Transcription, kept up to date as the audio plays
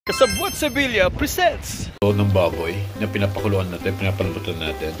Kasabwat Sevilla presents ng baboy na pinapakuluan natin, pinapalambutan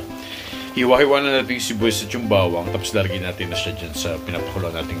natin. Hiwa-hiwa na natin yung sibuyas at yung bawang, tapos lalagyan natin na siya dyan sa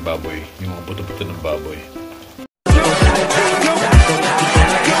pinapakuluan nating baboy, yung mga buto-buto ng baboy.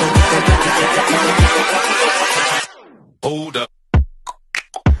 Hold up.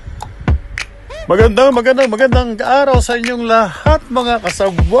 Magandang araw sa inyong lahat, mga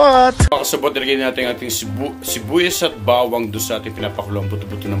kasabwat. Mga kasabwat, nilagay natin ang ating sibuyas at bawang doon sa ating pinapakulong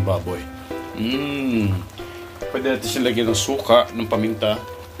buto-buto ng baboy. Pwede natin siya lagyan ng suka, ng paminta.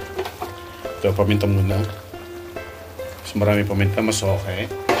 Ito, paminta muna. Mas marami paminta, mas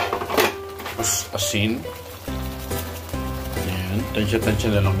okay. Tapos asin. Ayan, tansya-tansya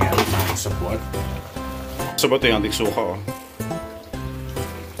na lang yan, mga kasabwat. Kasabwat, ito yung ating suka, oh.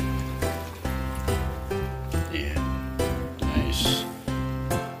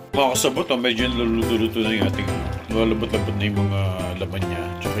 Mga kasabot, medyo naluluto na yung ating lalabot-labot na yung mga laman niya,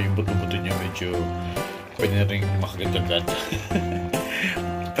 tsaka yung buto-buto niya medyo pwede na rin makagad-agad.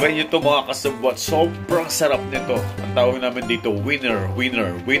 Try nyo ito, mga kasabot, sobrang sarap nito. Ang tawag namin dito, winner.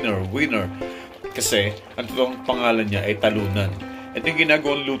 Kasi ang totoong pangalan niya ay talunan. Ito yung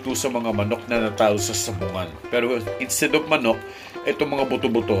ginagawang luto sa mga manok na natalo sa sabungan. Pero instead of manok, itong mga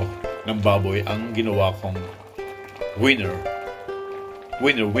buto-buto ng baboy ang ginawa kong winner.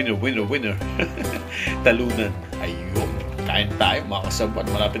 Talunan. Ayun. Kain tayo, mga kasabwat.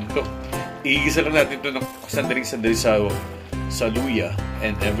 Malapit ito. Iigisa lang natin ito ng sandali sa luya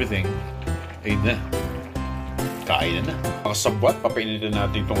and everything. Ayun na. Kain na. Mga kasabwat, papainitin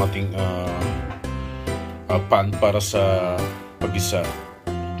natin itong ating pan para sa pag-isa.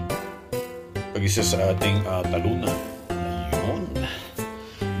 Pag-isa sa ating talunan. Ayun.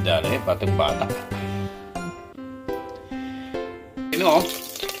 Dali, batang-bata. Oh.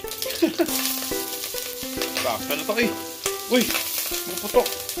 Baka na ito eh. Uy! Maputok!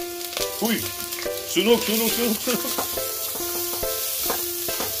 Uy! Sunog!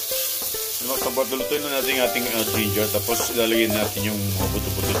 Sabat-lutuin na natin ating ginger, tapos ilalagay natin yung mga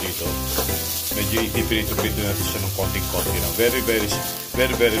buto-buto dito. Medyo ipipirito-pirito natin siya ng konting-konti lang. Very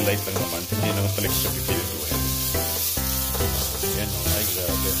light lang naman. Hindi naman talaga siya pipirituhin. Yan o. Ay,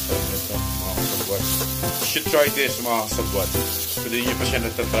 grabe. Ito, mga kasabwat. You should try this, mga kasabwat. Pwede nyo pa siya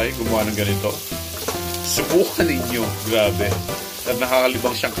natatry, gumawa ng ganito. Subukan ninyo. Grabe. At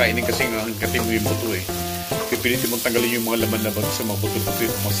nakakalibang siyang kainin kasi ang kating mo yung buto eh. Pipilitin mong tanggalin yung mga laman-laman sa mga buto-buto,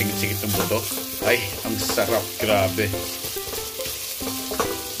 yung mga singit-singit ng buto. Ay, ang sarap. Grabe.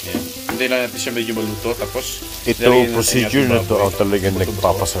 Yan. Hindi lang natin siya medyo maluto. Tapos, ito, procedure na ito ang talagang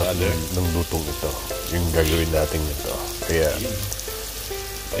nagpapasarap ng lutong ito. Yung gagawin natin ito. Kaya,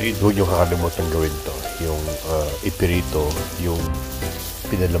 huwag nyo kakalimutan gawin ito. Yung ipirito, yung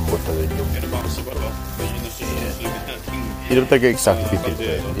pinalambot na rin yung hindi naman talaga exactly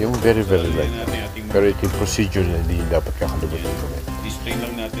pipirito. Yung very light. Pero ito yung procedure na hindi dapat kakalimutan gawin.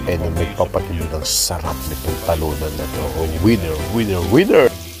 And yung nagpapatilo ng sarap nitong talunan na ito. Oh,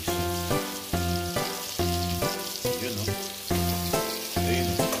 winner!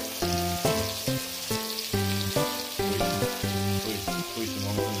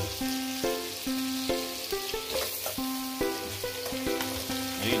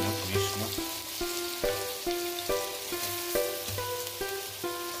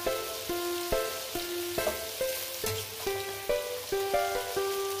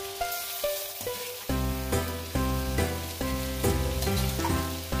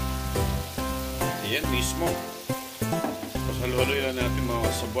 Yan mismo. Tapos halo-haloy lang natin,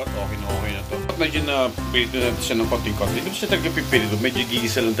 mga kasabwat. Okay na to. At medyo na pilito natin siya ng konting-konti. Hindi mo siya talaga pipilito. Medyo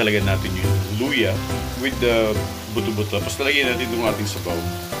gigisa lang talaga natin yung luya with the buto-buto. Tapos lalagyan natin itong ating sabaw.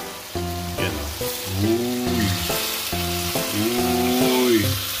 Yan o. Uy.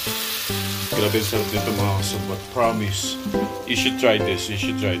 Grabe ang sarap nito, mga kasabwat. Promise. You should try this.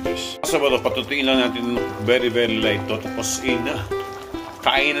 Kasabwat, patutuin lang natin very light to. Tapos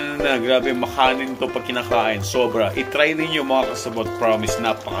kainan na. Grabe, makanin to pag kinakain. Sobra. I-try ninyo, mga kasabot. Promise,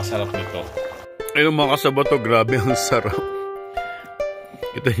 napakasarap nito. Ayun, mga kasabot to. Grabe, ang sarap.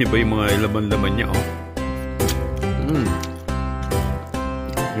 Kita niyo ba yung mga laman-laman niya, oh?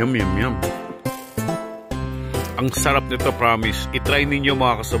 Yum. Ang sarap nito, promise. I-try ninyo,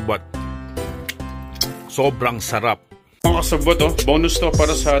 mga kasabot. Sobrang sarap. Mga kasabot, oh. Bonus to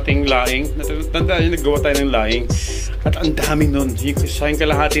para sa ating laing. Tandaan nyo, naggawa tayo ng laing. At ang dami nun. Sayang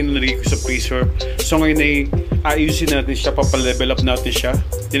kalahati na nalagay ko sa freezer. So ngayon ay ayusin natin siya. Papalevel up natin siya.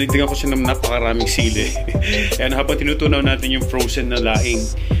 Dinigdigan ko siya ng napakaraming sili. Ayan, habang tinutunaw natin yung frozen na laing.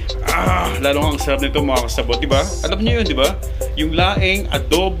 Lalo ang sarap nito, mga kasabot. Diba? Alam niyo yun, diba? Yung laing,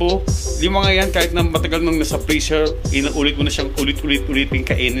 adobo, yung mga yan, kahit na matagal nang nasa freezer, inulit mo na siyang ulit-ulitin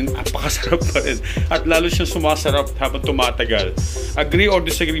kainin, napakasarap pa rin. At lalo siyang sumasarap habang tumatagal. Agree or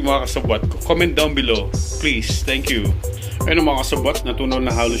disagree mga kasabwat? Comment down below. Please. Thank you. Ayun mga kasabwat, natunaw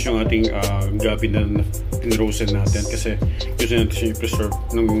na halos yung ating gabi na in-roasted natin kasi gusto natin siya i-preserve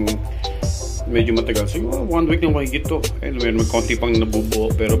nung medyo matagal. So, 1 week nang mahigit to. Ayun, may konti pang nabubuo.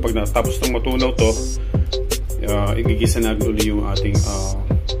 Pero pag natapos ng matunaw to, igigisa natin ulit yung ating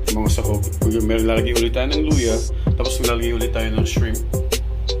mga sahog. Meron lalagay ulit tayo ng luya, tapos lalagay ulit tayo ng shrimp.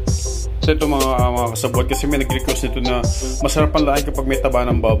 So ito mga kasabwat, kasi may nag-request nito na masarap ang laing kapag may taba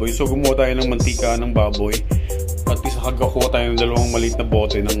ng baboy. So gumawa tayo ng mantika ng baboy. At least hagakuha tayo ng dalawang maliit na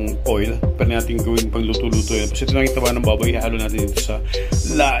bote ng oil. Pwede natin gawin pang luto-luto yun. Tapos ito lang yung taba ng baboy, ihalo natin dito sa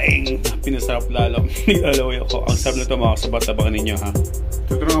laing. Pinasarap lalo. Nilalaway ako. Ang sarap na ito mga kasabwat, tabangan ninyo ha.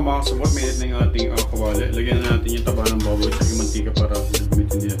 Ito nga mga kasabwat, mainit na yung ating kawali. Lagyan na natin yung taba ng baboy at yung mantika para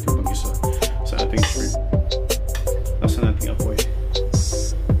gamitin din natin pang isa sa ating shrimp. Nasa natin apoy.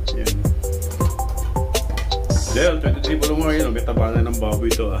 Del, 23 pa lang mga yun. May taba na ng baboy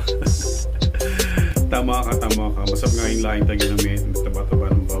ito Tama ka. Masarap nga yung laing talaga na may taba-taba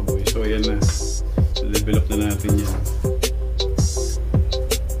ng baboy. So ayan na. Level up na natin yan.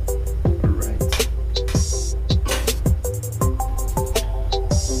 Alright.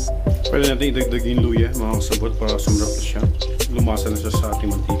 Pwede natin idagdag yung luya mga kasabot para sumarap na siya. Lumasa na siya sa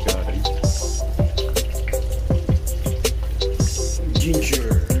ating mantika rin.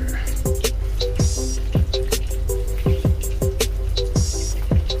 Ginger.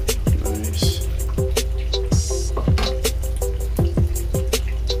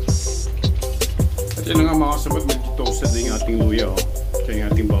 Yan nga mga kasabot, medyo toasted na yung ating luya kaya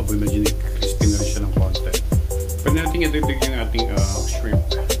yung ating baboy medyo crispy na rin siya ng konti. Pwede natin idagdag yung ating shrimp.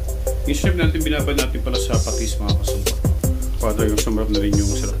 Yung shrimp natin binabad natin pala sa patis mga kasabot para yung sumarap na rin yung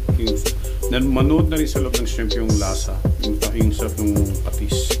sarap, manood na rin sa loob ng shrimp yung lasa, yung sarap ng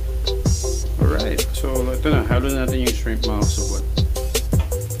patis. Alright, so ito na, halo na natin yung shrimp mga kasabot.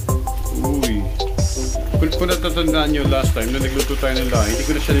 Uy, kung natatandaan nyo last time na nagluto tayo ng laing, hindi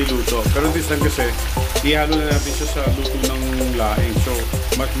ko na siya niluto. Pero this time kasi, ihalo na natin siya sa luto ng laing. So,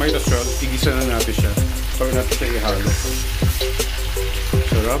 might as well, igisa na natin siya. Pag natin siya ihalo.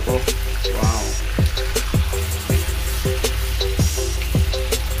 Sarap oh. Wow.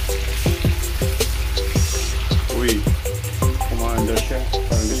 Uy, kumanda siya.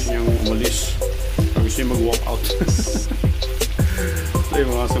 Parang gusto niyang umalis. Parang gusto niyang mag-walk out. So,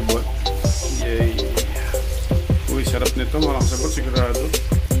 yung mga sabot. Yay. Uy, sarap nito mga kasabot, sigurado.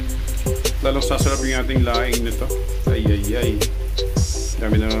 Lalong sasarap yung ating laing nito. Ay.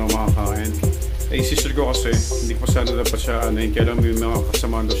 Dami na lang makakain. Ay, sister ko kasi, hindi ko sana dapat siya anayin. Kaya lang may mga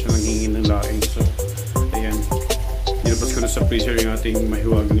kasama daw siya nang hingin ng laing. So, ayan. Nilabas ko na sa freezer yung ating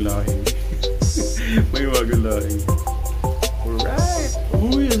mahiwagang laing. Mahiwagang laing. Alright.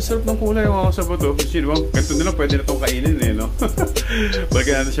 Uy, ang sarap ng kulay mga kasabot. Kasi diba, ganito na lang pwede na itong kainin no?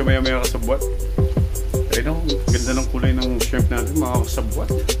 Balikan natin siya maya-maya kasabot. Ayun ako, ganda ng kulay ng shrimp natin mga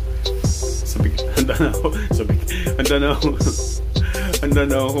kasabwat. Handa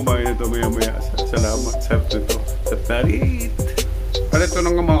na ako kumain ito maya-maya. Salamat, sarap nito. Sa tarit. Para ito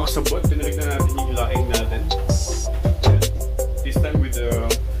nang mga kasabwat, pinalik na natin yung laing natin. This time with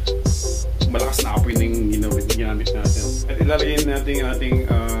malakas na apoy na yung ginamit natin. At ilalagay natin yung ating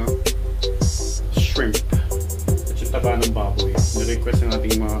shrimp. At yung taba ng baboy. Nirequest ng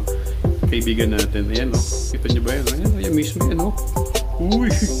ating mga kaibigan natin. Ayan o. Kita nyo ba yan? Ayan mismo yan o.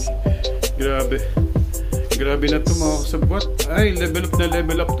 Uy! Grabe. Grabe na ito mga kasabwat. Ay, level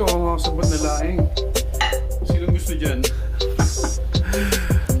up to mga kasabwat na laing. Sinong gusto dyan?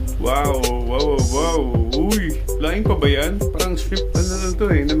 Wow. Uy! Laing pa ba yan? Parang shrimp na lang to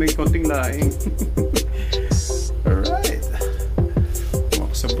na may konting laing. Alright. Mga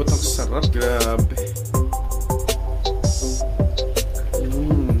kasabwat, ang sarap. Grabe.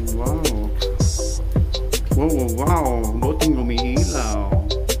 Wow, buting umiilaw.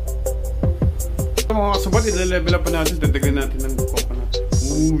 Mga kasabot, i-level up pa natin, dadagan natin ng coconut.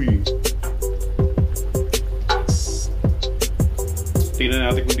 Uy. Tingnan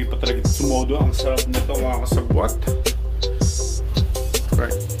natin kung di pa talaga sumodo. Ang sarap nito mga kasabot.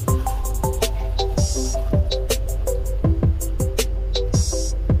 Right.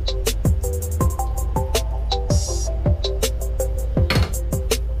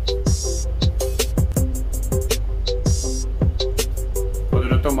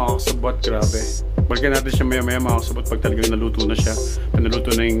 Mga kasabot, grabe. Balikan natin siya maya-maya mga kasabot pag talagang naluto na siya. Pag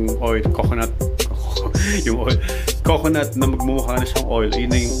naluto na yung coconut yung oil. Coconut na magmumukha na siyang oil. Ayun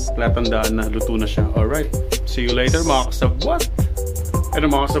na yung platandaan na luto na siya. Alright. See you later mga kasabwat. Ano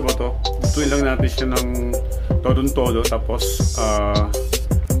mga kasabwat to? Lutuin lang natin siya ng todo-todo. Tapos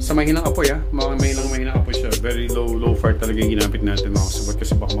sa mahinang apoy mahinang apoy siya. Very low fire talaga yung ginamit natin mga kasabwat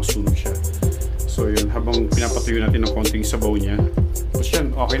kasi baka masunog siya. So yun, habang pinapatuyo natin ng konting sabaw niya. Tapos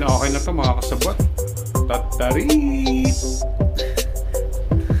yan, okay na to mga kasabwat. Tatarit!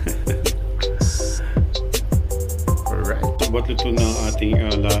 Alright. Sabat luto ng ating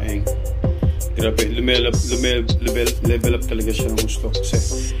laing. Grabe, level up talaga siya ng gusto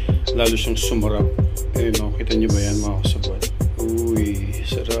kasi lalo siyang sumarap. Ayun o, kita nyo ba yan mga kasabwat? Uy,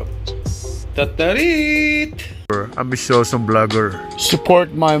 sarap. Tatarit! Ambisyosong vlogger.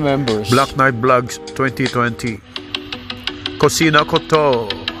 Support my members. Black Knight Vlogs 2020. Kusina ko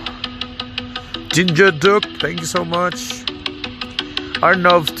to. Ginger Duke, thank you so much.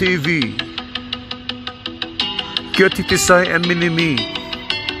 Arnov TV. Kyotitisai and Minimi.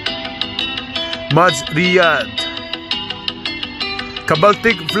 Mads Riyad.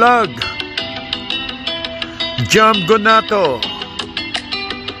 Kabaltik Vlog. Jam Gonato.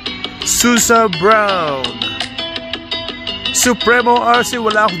 Susa Brown. Supremo RC,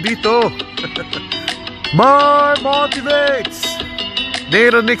 wala ako dito. Mar Motivates.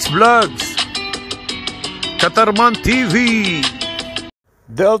 Neronix Vlogs. Katarman TV.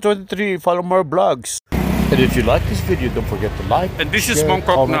 Del23, follow more vlogs. And if you like this video, don't forget to like, And this is share,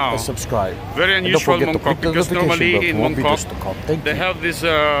 Mongkok comment, now. and subscribe. Very And don't unusual forget to Mongkok click the because normally notification in bell for more Mongkok videos to come. Thank they you. have this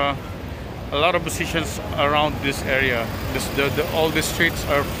a lot of musicians around this area. All the streets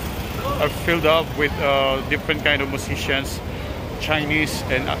are filled up with different kind of musicians, Chinese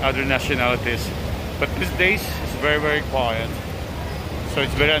and other nationalities. But these days it's very quiet, so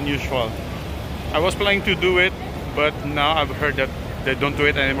it's very unusual. I was planning to do it, but now I've heard that they don't do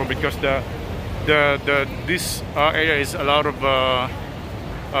it anymore because this area is a lot of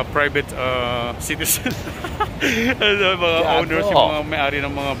private citizens. Mga owners, yung mga may-ari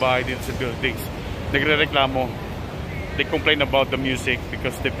ng mga bahay dito sa buildings, nagre-reklamo. They complain about the music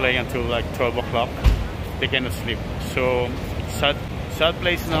because they play until like 12 o'clock. They cannot sleep. So sad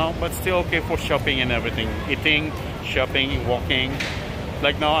place now, but still okay for shopping and everything. Eating, shopping, walking.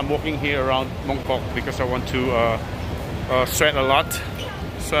 Like now I'm walking here around Mongkok because I want to sweat a lot,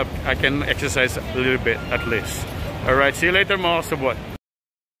 so I can exercise a little bit at least. Alright, see you later mga kasabwat.